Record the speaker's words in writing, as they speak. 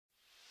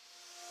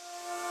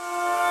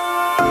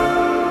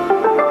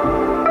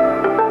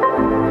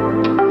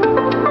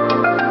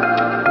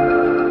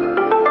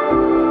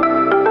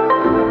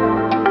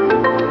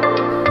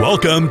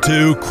Welcome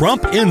to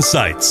Crump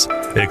Insights,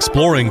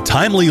 exploring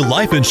timely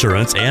life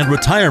insurance and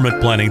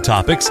retirement planning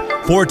topics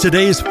for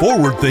today's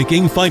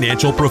forward-thinking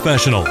financial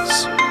professionals.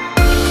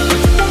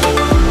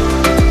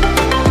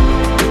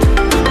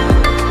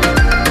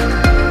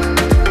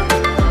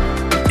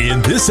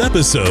 In this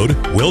episode,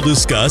 we'll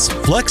discuss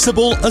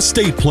flexible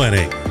estate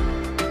planning.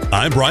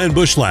 I'm Brian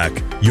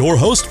Bushlack, your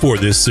host for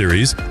this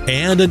series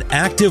and an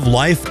active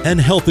life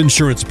and health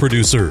insurance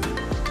producer.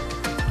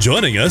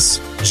 Joining us,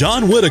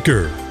 John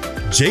Whitaker,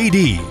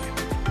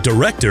 JD,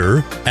 Director,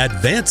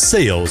 Advanced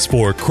Sales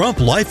for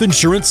Crump Life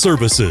Insurance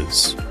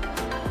Services.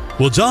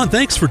 Well, John,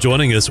 thanks for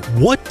joining us.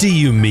 What do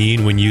you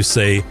mean when you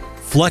say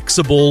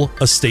flexible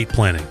estate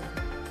planning?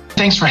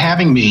 Thanks for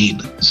having me.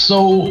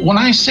 So when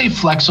I say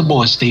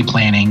flexible estate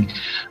planning,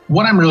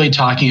 what I'm really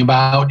talking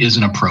about is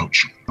an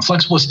approach.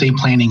 Flexible estate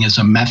planning is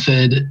a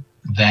method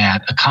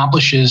that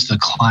accomplishes the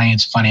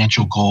client's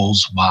financial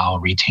goals while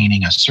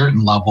retaining a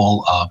certain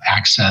level of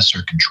access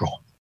or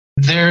control.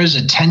 There is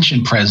a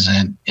tension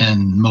present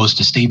in most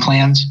estate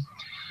plans.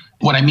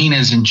 What I mean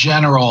is, in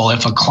general,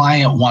 if a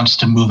client wants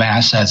to move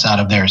assets out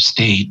of their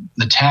estate,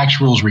 the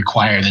tax rules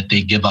require that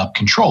they give up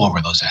control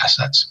over those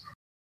assets.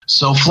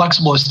 So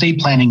flexible estate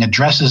planning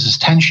addresses this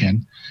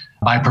tension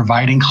by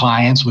providing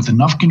clients with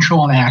enough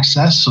control and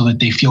access so that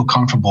they feel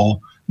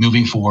comfortable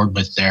moving forward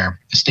with their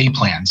estate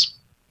plans.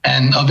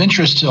 And of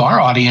interest to our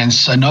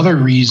audience, another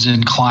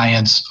reason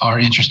clients are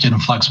interested in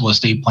flexible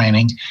estate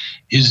planning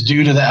is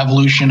due to the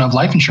evolution of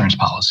life insurance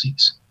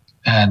policies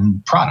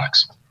and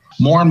products.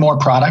 More and more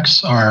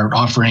products are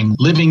offering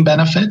living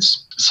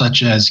benefits,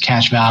 such as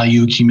cash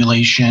value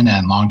accumulation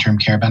and long-term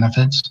care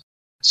benefits.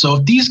 So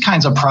if these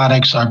kinds of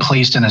products are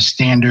placed in a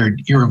standard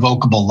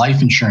irrevocable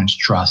life insurance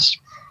trust,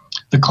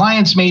 the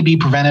clients may be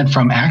prevented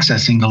from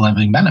accessing the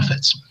living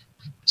benefits.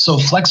 So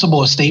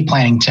flexible estate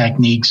planning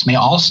techniques may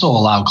also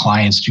allow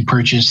clients to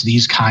purchase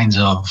these kinds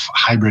of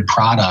hybrid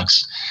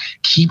products,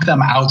 keep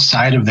them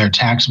outside of their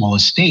taxable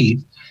estate,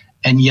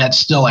 and yet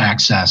still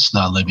access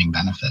the living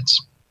benefits.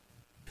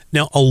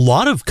 Now, a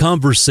lot of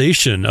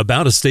conversation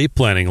about estate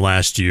planning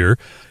last year,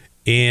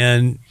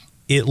 and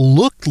it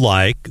looked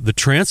like the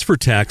transfer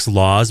tax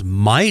laws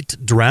might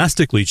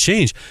drastically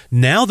change.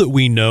 Now that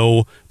we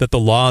know that the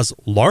laws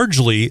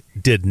largely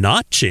did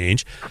not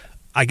change,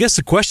 I guess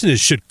the question is,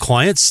 should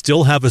clients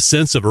still have a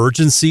sense of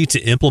urgency to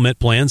implement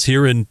plans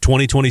here in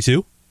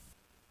 2022?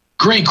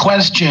 Great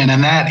question.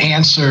 And that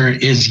answer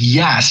is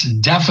yes,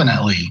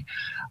 definitely.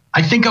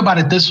 I think about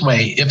it this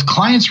way. If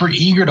clients were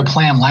eager to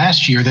plan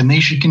last year, then they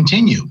should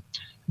continue.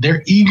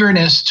 Their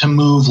eagerness to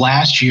move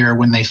last year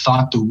when they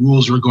thought the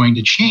rules were going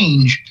to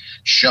change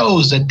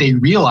shows that they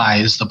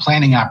realize the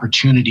planning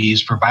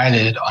opportunities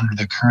provided under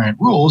the current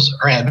rules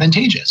are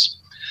advantageous.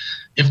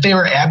 If they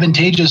were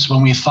advantageous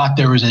when we thought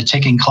there was a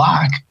ticking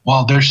clock,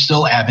 well, they're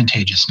still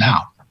advantageous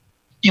now.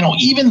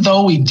 Even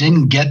though we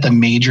didn't get the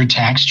major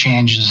tax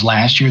changes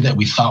last year that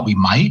we thought we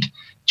might,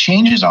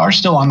 changes are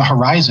still on the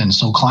horizon,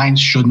 so clients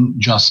shouldn't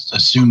just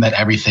assume that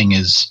everything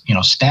is,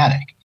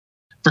 static.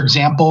 For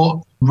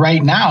example,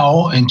 right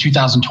now in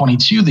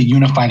 2022, the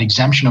unified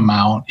exemption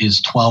amount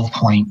is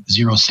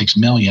 $12.06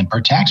 million per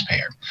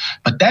taxpayer,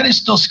 but that is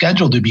still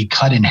scheduled to be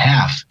cut in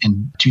half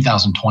in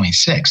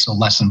 2026, so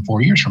less than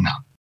 4 years from now.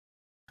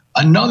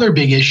 Another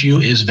big issue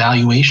is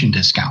valuation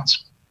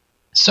discounts.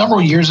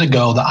 Several years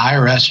ago, the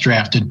IRS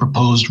drafted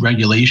proposed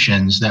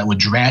regulations that would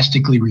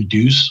drastically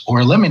reduce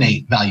or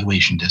eliminate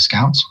valuation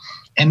discounts,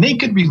 and they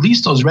could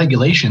release those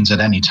regulations at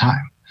any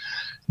time.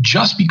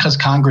 Just because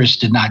Congress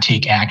did not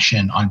take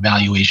action on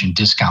valuation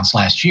discounts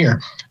last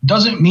year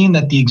doesn't mean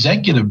that the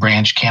executive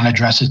branch can't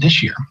address it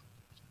this year.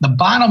 The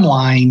bottom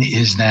line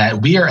is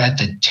that we are at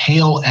the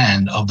tail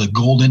end of the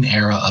golden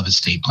era of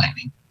estate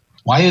planning.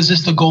 Why is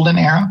this the golden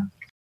era?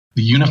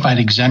 The unified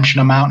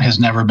exemption amount has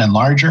never been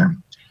larger.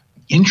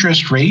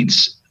 Interest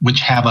rates, which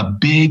have a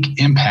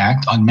big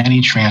impact on many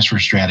transfer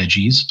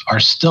strategies, are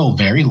still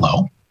very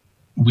low.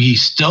 We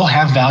still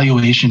have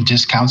valuation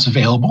discounts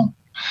available.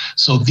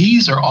 So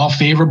these are all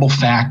favorable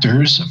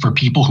factors for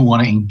people who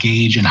want to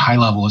engage in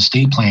high-level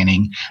estate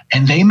planning,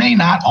 and they may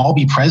not all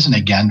be present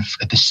again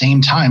at the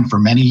same time for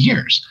many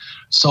years.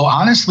 So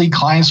honestly,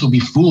 clients will be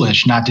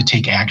foolish not to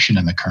take action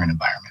in the current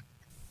environment.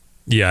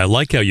 Yeah, I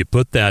like how you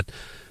put that.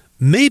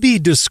 Maybe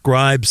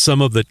describe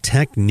some of the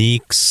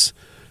techniques,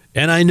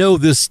 and I know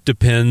this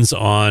depends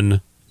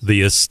on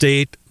the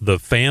estate, the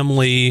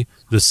family,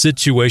 the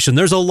situation.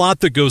 There's a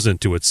lot that goes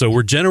into it. So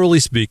we're generally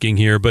speaking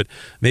here, but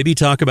maybe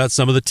talk about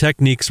some of the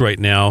techniques right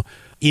now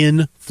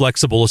in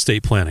flexible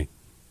estate planning.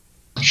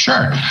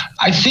 Sure.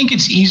 I think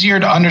it's easier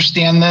to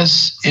understand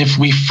this if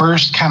we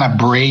first kind of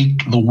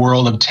break the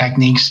world of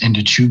techniques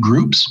into two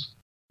groups.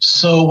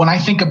 So when I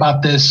think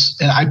about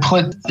this, I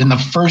put in the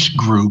first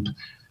group,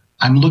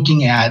 I'm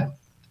looking at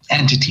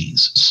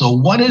entities. So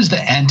what is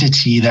the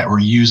entity that we're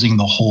using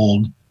to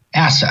hold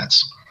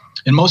assets?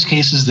 In most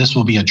cases, this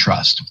will be a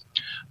trust.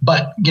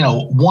 But,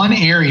 one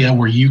area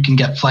where you can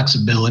get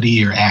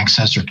flexibility or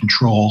access or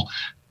control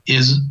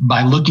is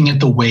by looking at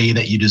the way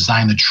that you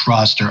design the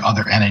trust or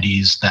other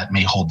entities that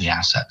may hold the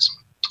assets.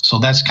 So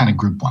that's kind of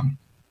group one.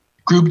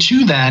 Group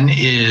two then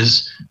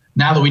is,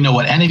 now that we know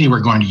what entity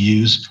we're going to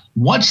use,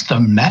 what's the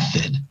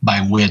method by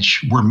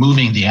which we're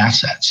moving the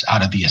assets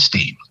out of the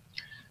estate?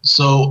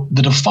 So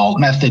the default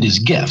method is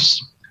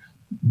gifts,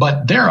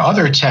 but there are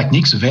other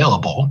techniques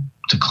available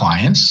to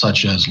clients,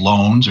 such as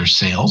loans or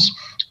sales,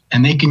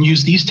 and they can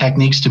use these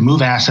techniques to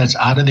move assets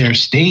out of their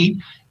estate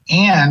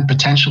and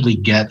potentially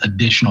get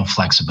additional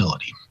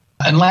flexibility.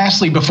 And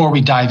lastly, before we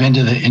dive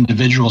into the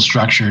individual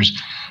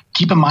structures,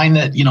 keep in mind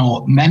that,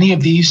 many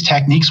of these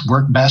techniques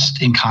work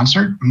best in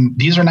concert.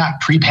 These are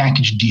not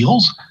prepackaged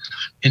deals.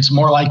 It's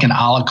more like an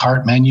a la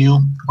carte menu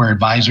where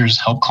advisors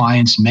help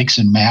clients mix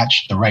and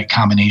match the right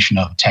combination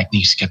of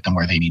techniques to get them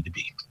where they need to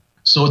be.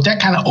 So with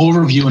that kind of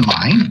overview in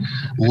mind,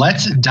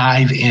 let's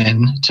dive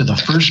into the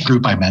first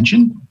group I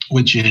mentioned,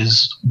 which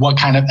is what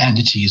kind of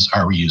entities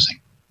are we using?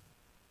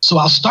 So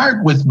I'll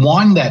start with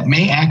one that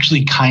may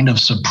actually kind of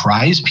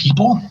surprise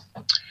people.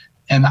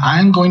 And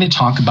I'm going to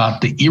talk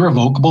about the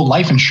Irrevocable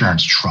Life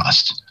Insurance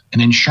Trust,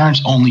 an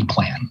insurance-only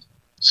plan.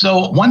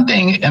 So one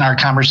thing in our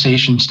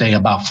conversation today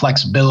about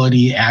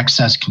flexibility,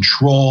 access,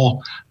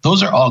 control,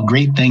 those are all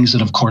great things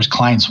that, of course,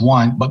 clients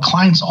want, but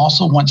clients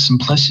also want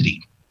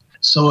simplicity.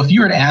 So if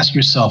you were to ask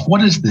yourself,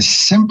 what is the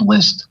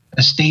simplest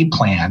estate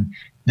plan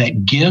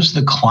that gives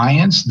the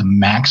clients the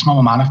maximum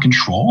amount of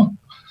control?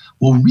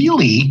 Well,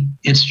 really,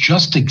 it's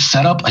just to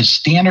set up a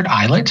standard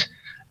ILET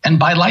and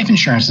buy life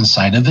insurance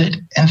inside of it,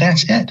 and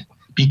that's it.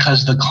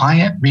 Because the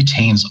client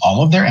retains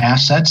all of their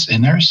assets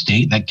in their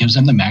estate, that gives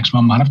them the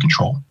maximum amount of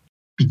control.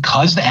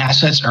 Because the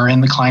assets are in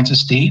the client's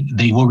estate,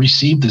 they will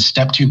receive the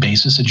step 2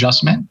 basis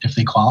adjustment if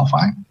they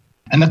qualify.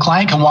 And the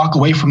client can walk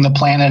away from the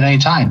plan at any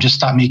time, just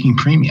stop making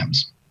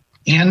premiums.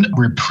 And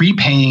we're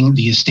prepaying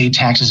the estate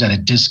taxes at a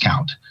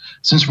discount.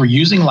 Since we're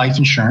using life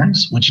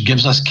insurance, which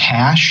gives us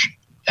cash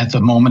at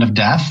the moment of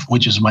death,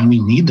 which is when we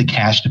need the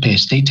cash to pay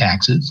estate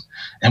taxes,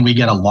 and we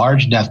get a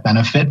large death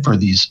benefit for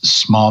these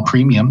small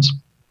premiums,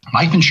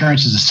 life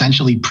insurance is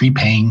essentially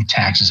prepaying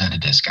taxes at a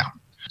discount.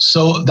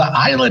 So the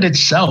ILET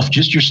itself,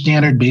 just your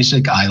standard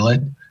basic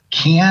ILET,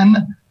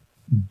 can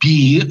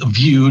be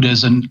viewed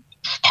as a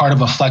part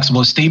of a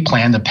flexible estate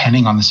plan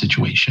depending on the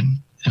situation.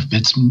 If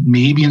it's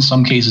maybe in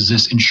some cases,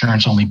 this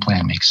insurance-only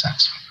plan makes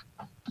sense.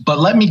 But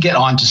let me get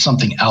on to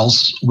something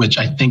else, which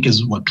I think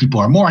is what people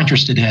are more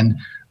interested in.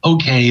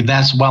 Okay,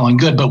 that's well and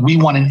good, but we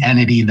want an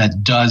entity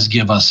that does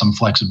give us some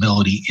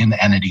flexibility in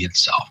the entity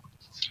itself.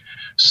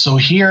 So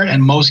here,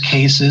 in most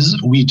cases,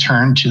 we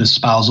turn to the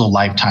Spousal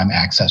Lifetime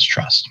Access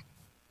Trust,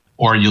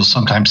 or you'll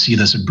sometimes see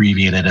this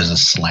abbreviated as a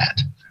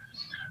SLAT.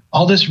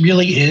 All this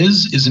really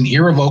is an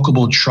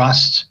irrevocable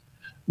trust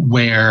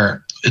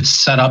where it's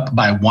set up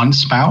by one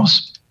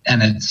spouse,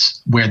 and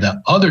it's where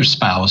the other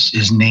spouse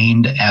is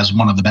named as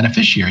one of the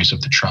beneficiaries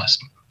of the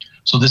trust.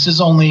 So this is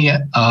only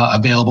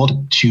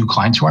available to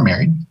clients who are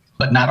married.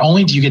 But not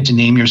only do you get to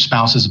name your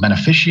spouse as a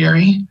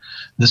beneficiary,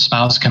 the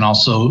spouse can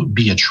also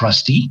be a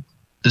trustee.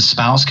 The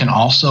spouse can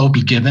also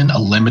be given a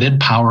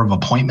limited power of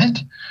appointment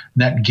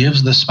that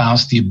gives the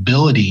spouse the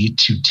ability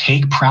to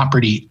take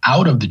property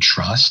out of the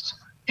trust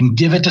and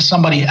give it to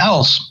somebody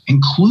else,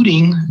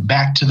 including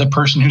back to the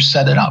person who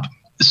set it up.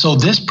 So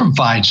this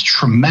provides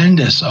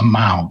tremendous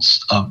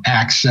amounts of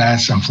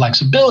access and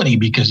flexibility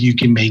because you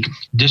can make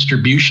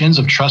distributions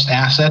of trust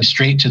assets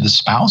straight to the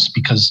spouse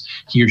because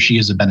he or she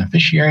is a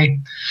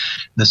beneficiary.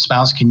 The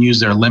spouse can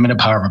use their limited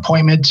power of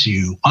appointment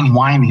to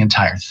unwind the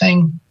entire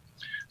thing.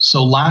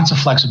 So lots of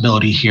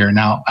flexibility here.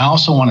 Now, I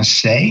also want to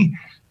say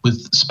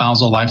with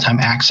spousal lifetime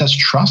access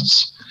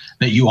trusts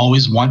that you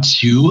always want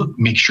to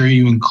make sure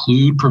you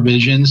include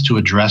provisions to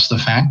address the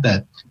fact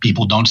that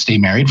people don't stay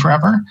married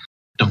forever.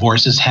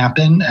 Divorces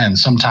happen, and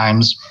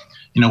sometimes,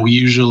 we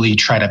usually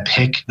try to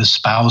pick the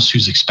spouse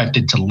who's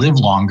expected to live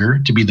longer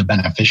to be the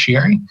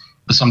beneficiary,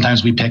 but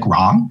sometimes we pick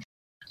wrong.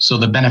 So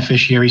the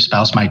beneficiary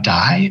spouse might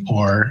die,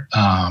 or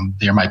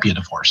there might be a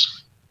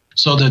divorce.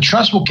 So the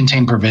trust will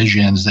contain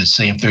provisions that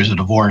say if there's a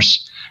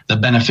divorce, the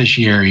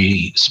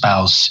beneficiary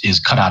spouse is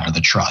cut out of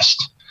the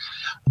trust.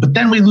 But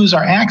then we lose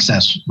our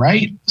access,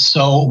 right?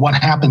 So what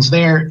happens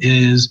there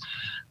is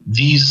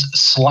these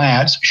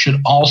SLATs should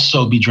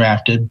also be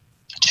drafted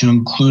to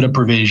include a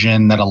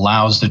provision that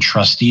allows the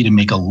trustee to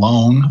make a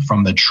loan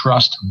from the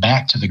trust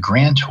back to the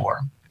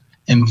grantor.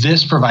 And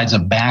this provides a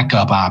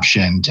backup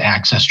option to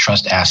access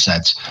trust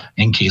assets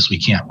in case we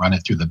can't run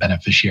it through the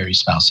beneficiary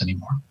spouse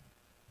anymore.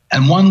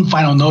 And one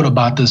final note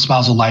about the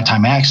Spousal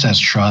Lifetime Access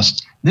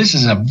Trust, this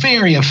is a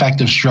very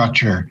effective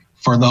structure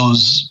for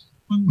those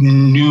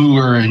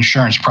newer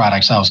insurance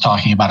products I was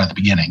talking about at the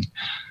beginning.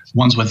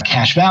 Ones with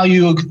cash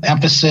value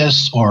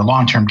emphasis or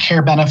long-term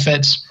care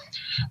benefits.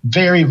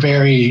 Very,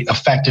 very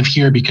effective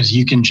here because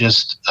you can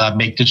just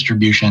make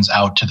distributions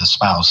out to the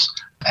spouse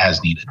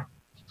as needed.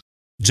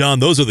 John,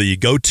 those are the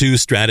go-to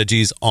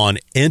strategies on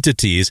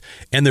entities,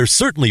 and they're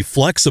certainly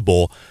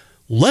flexible.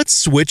 Let's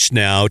switch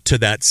now to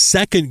that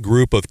second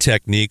group of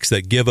techniques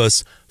that give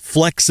us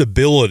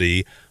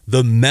flexibility,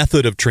 the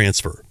method of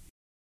transfer.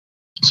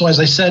 So as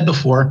I said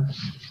before,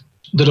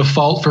 the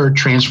default for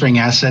transferring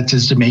assets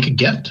is to make a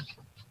gift.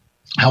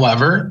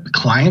 However,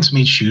 clients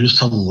may choose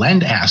to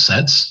lend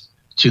assets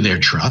to their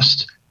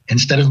trust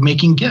instead of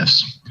making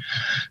gifts.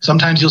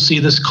 Sometimes you'll see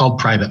this called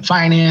private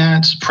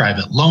finance,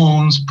 private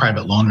loans,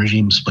 private loan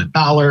regime, split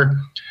dollar.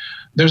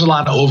 There's a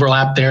lot of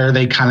overlap there.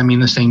 They kind of mean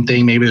the same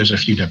thing. Maybe there's a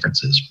few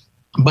differences.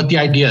 But the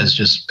idea is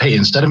just, hey,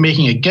 instead of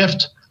making a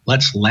gift,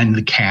 let's lend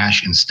the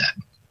cash instead.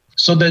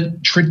 So the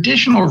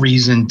traditional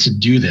reason to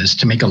do this,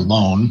 to make a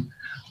loan,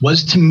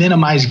 was to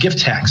minimize gift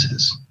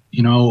taxes.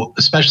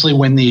 Especially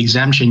when the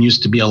exemption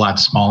used to be a lot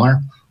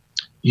smaller.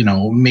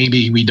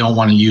 Maybe we don't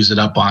want to use it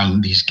up on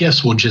these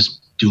gifts. We'll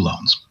just do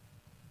loans.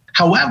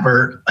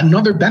 However,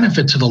 another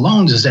benefit to the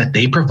loans is that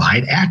they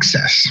provide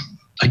access.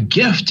 A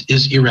gift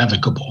is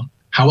irrevocable.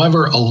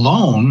 However, a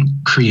loan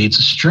creates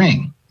a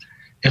string.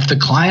 If the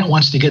client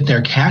wants to get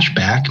their cash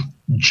back,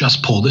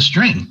 just pull the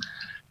string.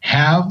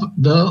 Have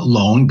the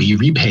loan be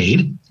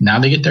repaid. Now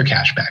they get their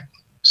cash back.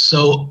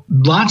 So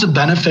lots of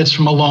benefits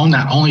from a loan.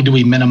 Not only do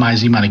we minimize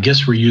the amount of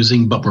gifts we're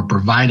using, but we're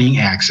providing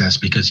access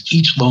because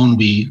each loan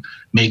we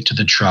make to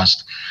the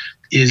trust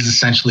is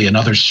essentially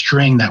another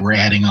string that we're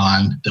adding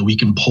on that we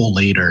can pull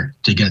later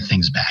to get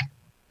things back.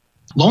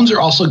 Loans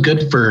are also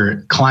good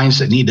for clients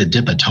that need to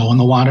dip a toe in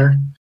the water.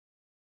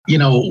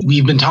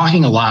 We've been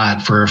talking a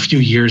lot for a few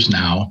years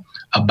now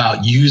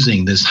about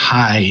using this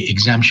high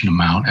exemption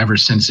amount ever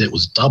since it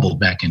was doubled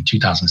back in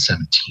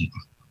 2017.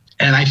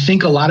 And I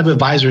think a lot of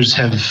advisors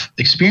have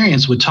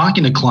experience with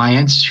talking to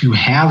clients who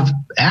have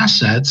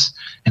assets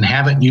and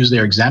haven't used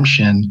their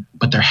exemption,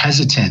 but they're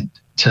hesitant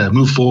to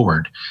move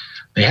forward.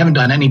 They haven't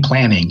done any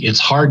planning.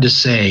 It's hard to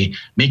say,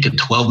 make a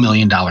 $12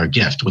 million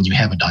gift when you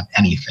haven't done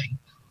anything.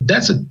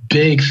 That's a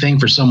big thing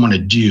for someone to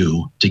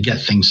do to get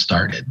things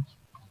started.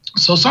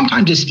 So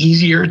sometimes it's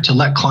easier to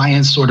let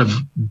clients sort of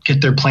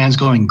get their plans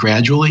going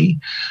gradually,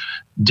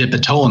 dip a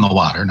toe in the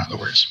water, in other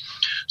words.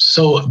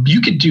 So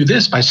you could do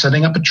this by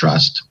setting up a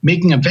trust,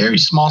 making a very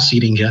small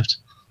seeding gift,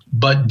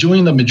 but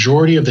doing the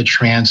majority of the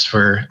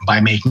transfer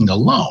by making a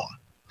loan.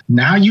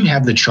 Now you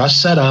have the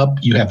trust set up,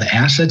 you have the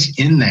assets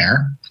in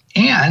there,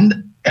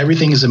 and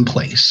everything is in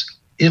place.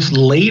 If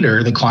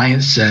later the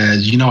client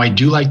says, I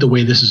do like the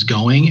way this is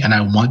going and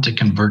I want to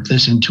convert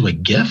this into a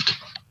gift,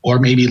 or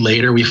maybe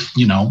later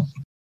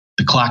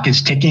the clock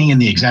is ticking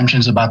and the exemption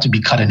is about to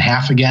be cut in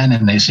half again,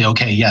 and they say,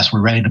 okay, yes,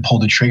 we're ready to pull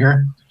the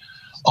trigger.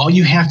 All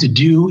you have to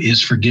do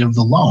is forgive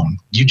the loan.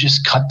 You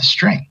just cut the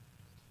string.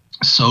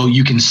 So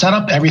you can set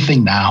up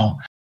everything now.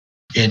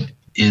 It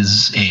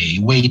is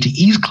a way to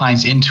ease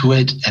clients into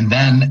it. And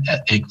then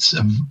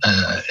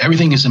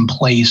everything is in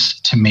place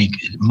to make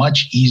it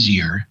much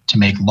easier to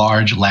make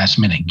large last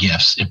minute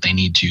gifts if they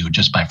need to,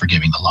 just by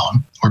forgiving the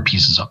loan or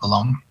pieces of the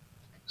loan.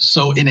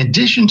 So in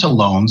addition to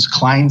loans,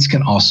 clients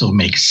can also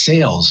make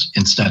sales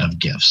instead of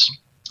gifts.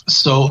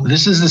 So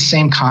this is the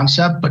same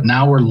concept, but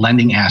now we're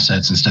lending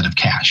assets instead of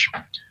cash.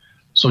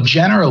 So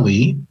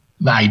generally,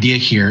 the idea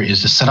here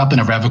is to set up an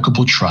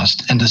irrevocable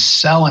trust and to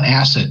sell an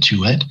asset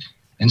to it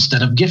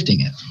instead of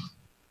gifting it.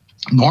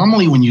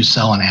 Normally, when you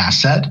sell an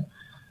asset,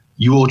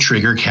 you will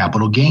trigger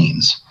capital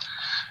gains.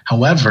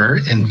 However,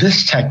 in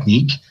this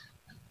technique,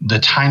 the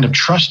kind of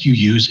trust you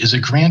use is a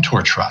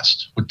grantor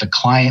trust with the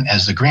client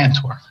as the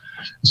grantor.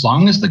 As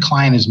long as the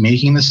client is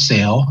making the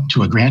sale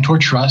to a grantor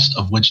trust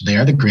of which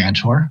they're the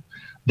grantor,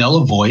 they'll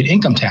avoid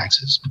income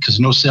taxes because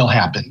no sale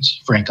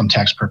happens for income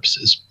tax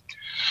purposes.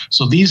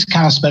 So these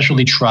kind of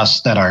specialty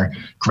trusts that are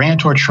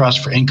grantor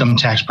trusts for income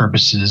tax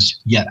purposes,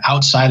 yet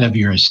outside of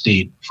your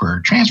estate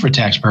for transfer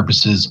tax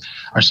purposes,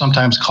 are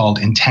sometimes called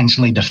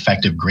intentionally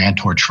defective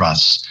grantor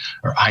trusts,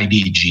 or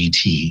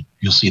IDGT.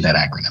 You'll see that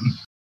acronym.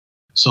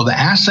 So the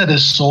asset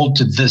is sold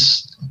to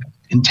this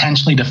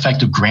intentionally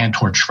defective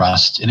grantor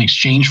trust in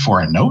exchange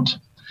for a note.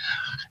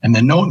 And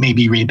the note may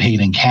be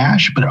repaid in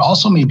cash, but it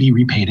also may be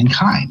repaid in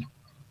kind.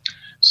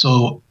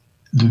 So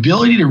the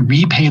ability to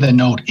repay the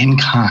note in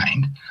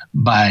kind,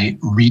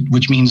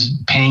 which means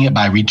paying it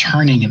by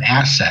returning an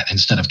asset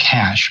instead of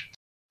cash,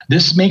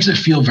 this makes it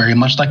feel very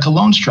much like a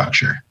loan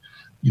structure.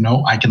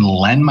 I can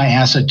lend my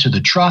asset to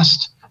the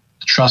trust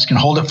can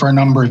hold it for a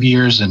number of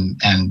years and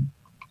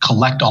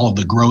collect all of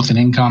the growth and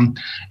income.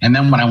 And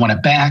then when I want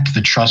it back,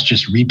 the trust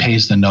just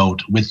repays the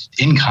note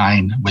in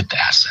kind with the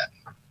asset.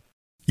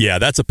 Yeah,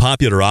 that's a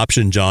popular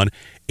option, John.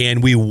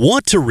 And we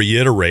want to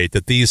reiterate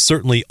that these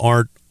certainly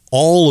aren't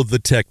all of the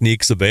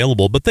techniques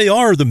available, but they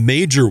are the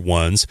major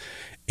ones.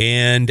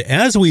 And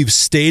as we've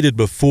stated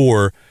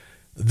before,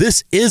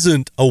 this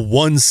isn't a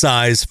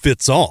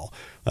one-size-fits-all.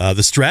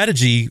 The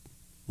strategy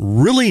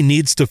really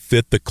needs to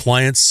fit the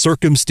client's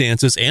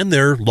circumstances and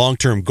their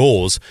long-term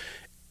goals.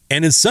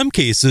 And in some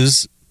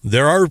cases,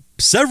 there are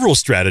several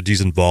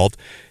strategies involved.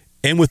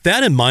 And with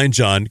that in mind,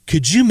 John,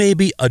 could you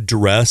maybe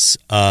address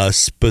a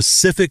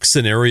specific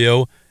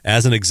scenario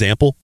as an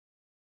example?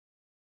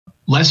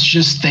 Let's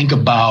just think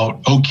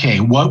about, okay,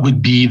 what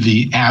would be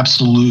the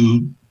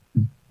absolute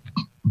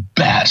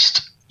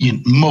best,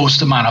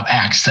 most amount of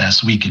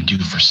access we could do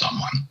for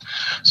someone?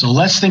 So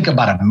let's think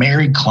about a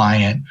married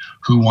client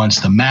who wants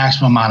the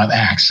maximum amount of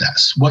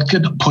access. What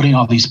could putting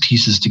all these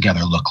pieces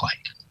together look like?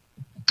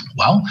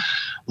 Well,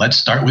 let's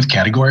start with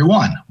category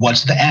 1.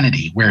 What's the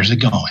entity? Where's it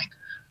going?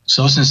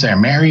 So since they're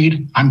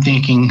married, I'm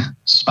thinking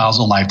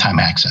spousal lifetime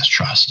access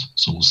trust.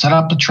 So we'll set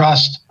up a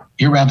trust,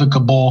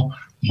 irrevocable.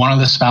 One of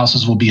the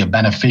spouses will be a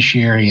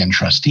beneficiary and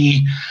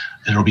trustee.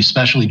 It'll be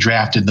specially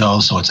drafted though,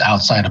 so it's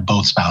outside of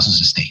both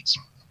spouses' estates.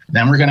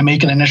 Then we're going to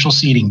make an initial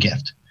seeding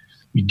gift.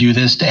 We do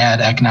this to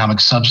add economic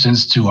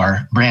substance to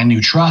our brand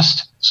new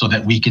trust so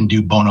that we can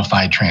do bona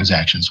fide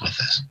transactions with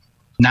this.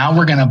 Now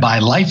we're going to buy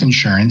life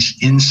insurance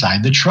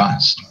inside the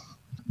trust.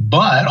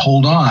 But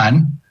hold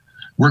on,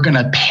 we're going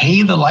to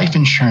pay the life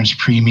insurance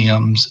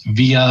premiums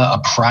via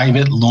a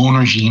private loan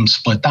regime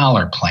split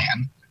dollar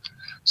plan.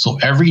 So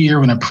every year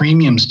when a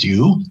premium's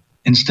due,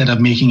 instead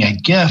of making a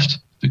gift,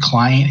 the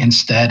client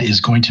instead is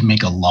going to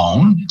make a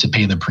loan to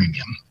pay the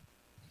premium.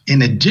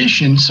 In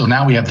addition, so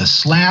now we have the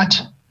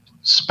SLAT,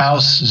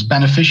 spouse is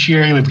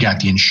beneficiary, we've got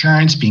the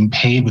insurance being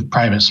paid with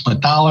private split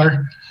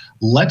dollar.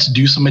 Let's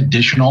do some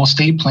additional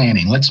estate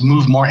planning. Let's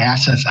move more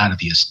assets out of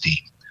the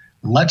estate.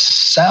 Let's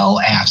sell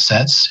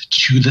assets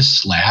to the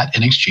SLAT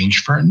in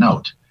exchange for a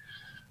note.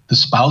 The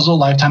spousal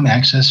lifetime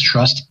access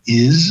trust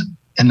is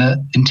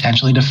an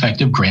intentionally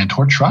defective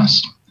grantor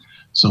trust.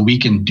 So we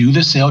can do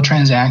the sale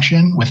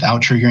transaction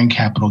without triggering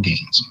capital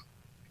gains.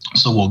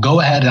 So we'll go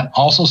ahead and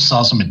also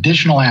sell some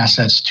additional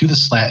assets to the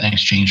SLAT in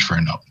exchange for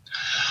a note.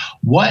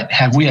 What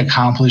have we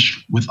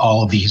accomplished with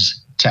all of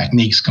these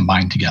techniques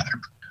combined together?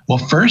 Well,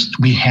 first,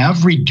 we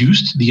have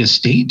reduced the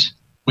estate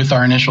with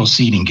our initial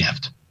seeding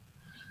gift.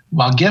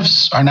 While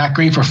gifts are not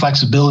great for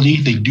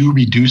flexibility, they do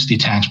reduce the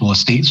taxable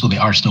estate, so they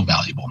are still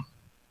valuable.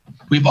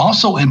 We've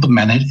also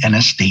implemented an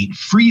estate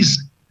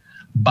freeze.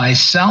 By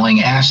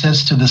selling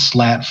assets to the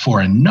SLAT for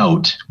a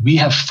note, we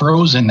have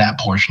frozen that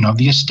portion of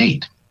the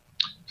estate.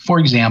 For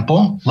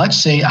example,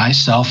 let's say I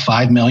sell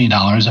 $5 million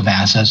of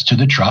assets to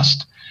the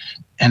trust.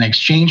 In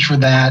exchange for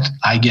that,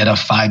 I get a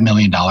 $5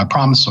 million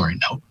promissory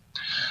note.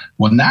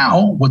 Well,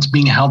 now what's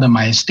being held in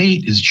my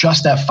estate is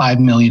just that $5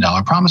 million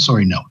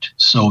promissory note.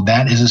 So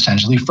that is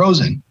essentially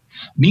frozen.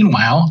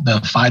 Meanwhile, the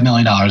 $5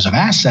 million of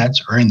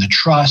assets are in the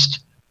trust,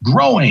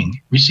 growing,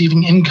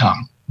 receiving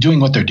income, doing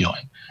what they're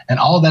doing. And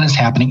all of that is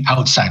happening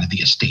outside of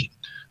the estate.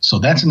 So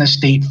that's an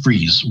estate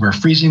freeze. We're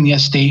freezing the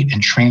estate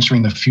and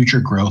transferring the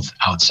future growth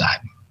outside.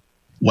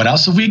 What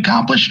else have we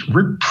accomplished?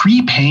 We're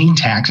prepaying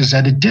taxes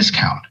at a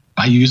discount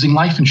by using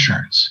life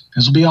insurance.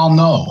 As we all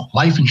know,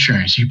 life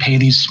insurance, you pay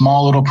these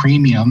small little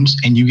premiums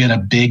and you get a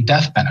big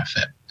death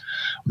benefit.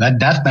 That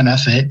death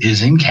benefit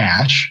is in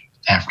cash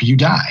after you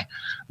die,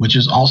 which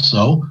is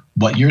also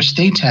what your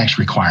estate tax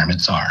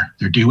requirements are.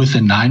 They're due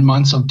within 9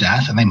 months of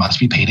death and they must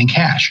be paid in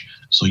cash.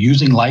 So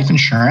using life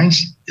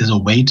insurance is a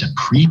way to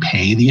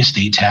prepay the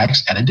estate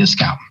tax at a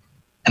discount.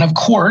 And of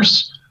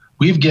course,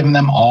 we've given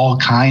them all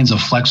kinds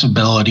of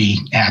flexibility,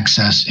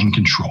 access, and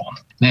control.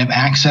 They have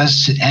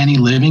access to any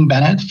living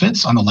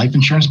benefits on the life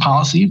insurance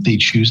policy if they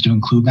choose to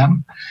include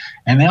them.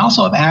 And they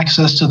also have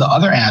access to the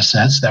other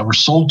assets that were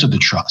sold to the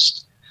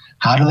trust.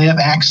 How do they have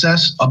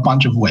access? A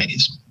bunch of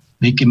ways.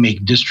 They can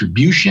make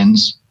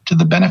distributions to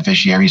the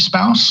beneficiary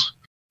spouse.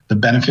 The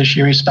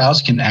beneficiary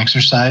spouse can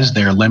exercise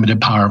their limited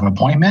power of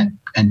appointment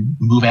and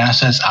move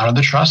assets out of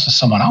the trust to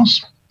someone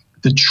else.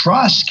 The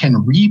trust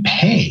can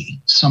repay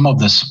some of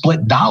the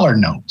split dollar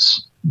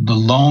notes, the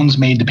loans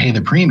made to pay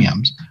the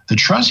premiums. The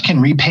trust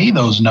can repay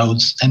those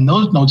notes, and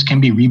those notes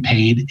can be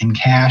repaid in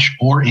cash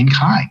or in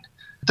kind.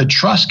 The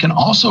trust can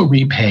also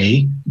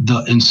repay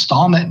the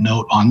installment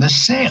note on the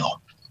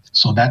sale.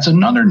 So that's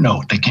another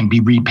note that can be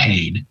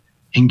repaid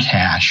in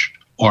cash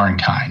or in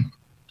kind.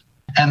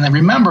 And then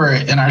remember,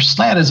 in our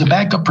SLAT as a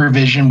backup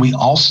provision, we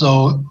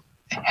also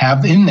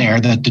have in there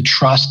that the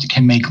trust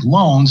can make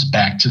loans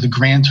back to the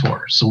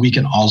grantor. So we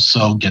can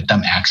also get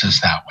them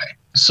access that way.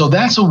 So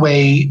that's a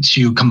way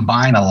to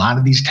combine a lot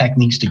of these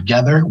techniques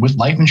together with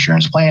life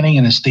insurance planning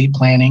and estate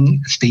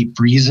planning, estate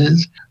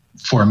freezes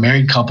for a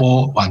married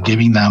couple while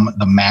giving them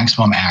the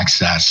maximum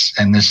access.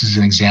 And this is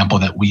an example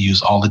that we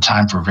use all the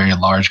time for very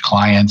large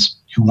clients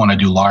who want to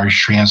do large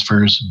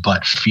transfers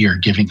but fear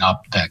giving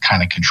up that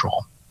kind of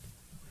control.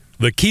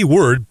 The key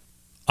word,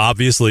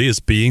 obviously, is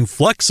being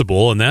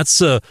flexible, and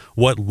that's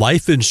what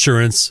life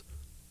insurance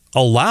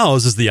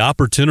allows, is the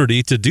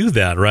opportunity to do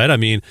that, right? I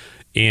mean,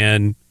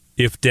 and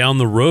if down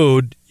the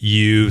road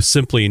you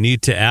simply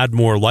need to add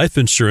more life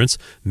insurance,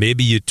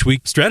 maybe you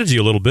tweak strategy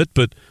a little bit,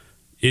 but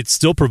it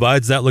still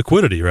provides that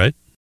liquidity, right?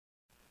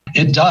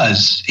 It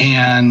does.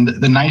 And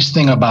the nice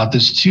thing about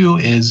this too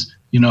is,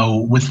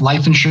 with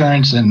life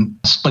insurance and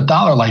split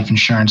dollar life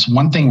insurance,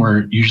 one thing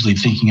we're usually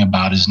thinking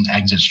about is an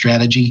exit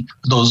strategy.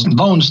 Those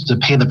loans to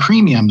pay the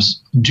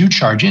premiums do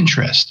charge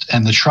interest,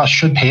 and the trust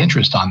should pay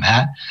interest on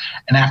that.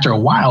 And after a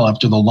while,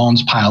 after the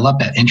loans pile up,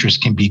 that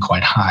interest can be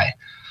quite high.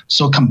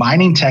 So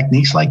combining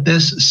techniques like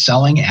this,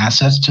 selling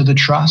assets to the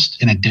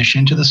trust in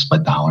addition to the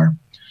split dollar,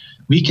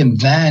 we can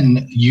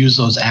then use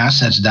those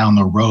assets down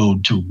the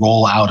road to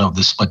roll out of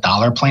the split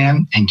dollar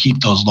plan and keep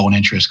those loan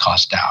interest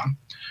costs down.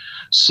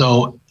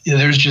 So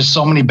there's just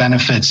so many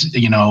benefits.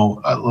 A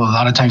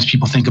lot of times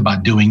people think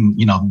about doing,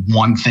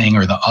 one thing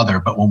or the other,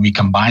 but when we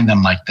combine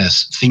them like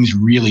this, things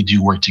really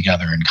do work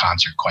together in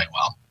concert quite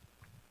well.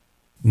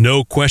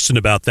 No question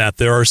about that.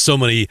 There are so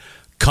many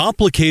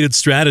complicated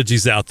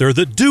strategies out there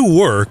that do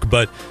work,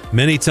 but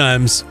many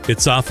times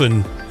it's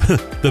often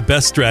the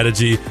best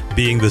strategy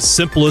being the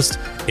simplest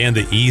and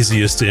the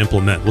easiest to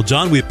implement. Well,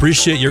 John, we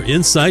appreciate your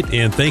insight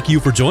and thank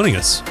you for joining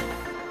us.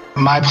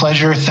 My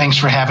pleasure. Thanks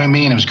for having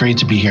me, and it was great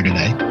to be here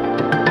today.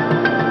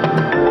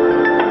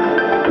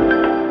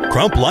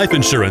 Crump Life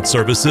Insurance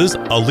Services,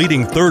 a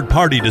leading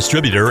third-party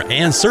distributor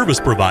and service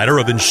provider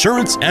of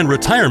insurance and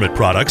retirement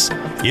products,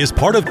 is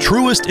part of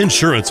Truist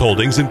Insurance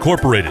Holdings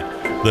Incorporated,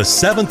 the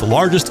 7th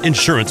largest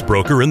insurance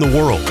broker in the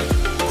world.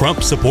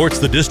 Crump supports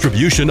the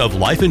distribution of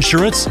life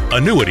insurance,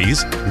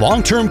 annuities,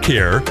 long-term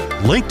care,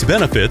 linked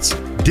benefits,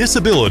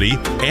 disability,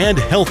 and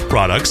health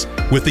products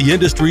with the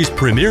industry's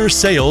premier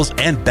sales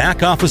and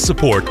back-office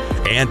support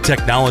and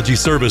technology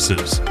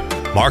services.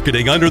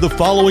 Marketing under the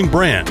following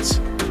brands: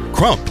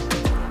 Crump,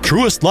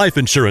 Truist Life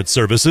Insurance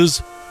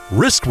Services,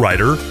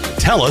 RiskWriter,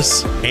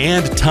 TELUS,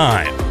 and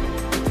Time.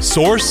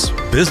 Source: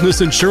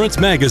 Business Insurance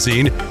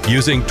Magazine,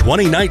 using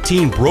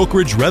 2019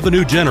 brokerage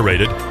revenue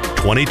generated,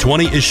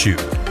 2020 issue.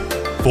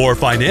 For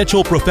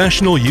financial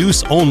professional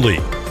use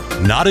only.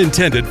 Not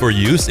intended for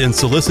use in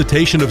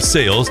solicitation of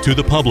sales to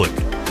the public.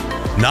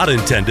 Not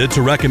intended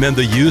to recommend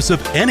the use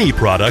of any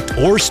product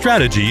or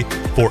strategy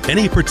for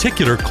any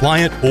particular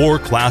client or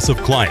class of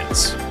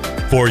clients.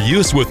 For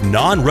use with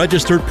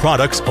non-registered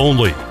products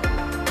only.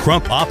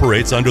 Crump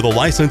operates under the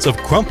license of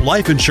Crump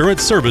Life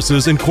Insurance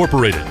Services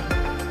Incorporated.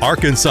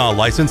 Arkansas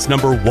license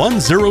number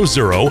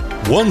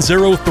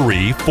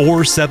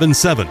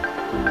 100103477.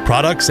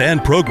 Products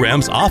and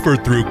programs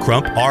offered through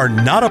Crump are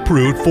not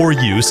approved for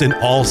use in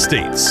all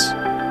states.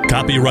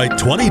 Copyright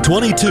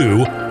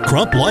 2022,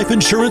 Crump Life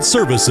Insurance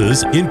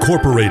Services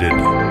Incorporated.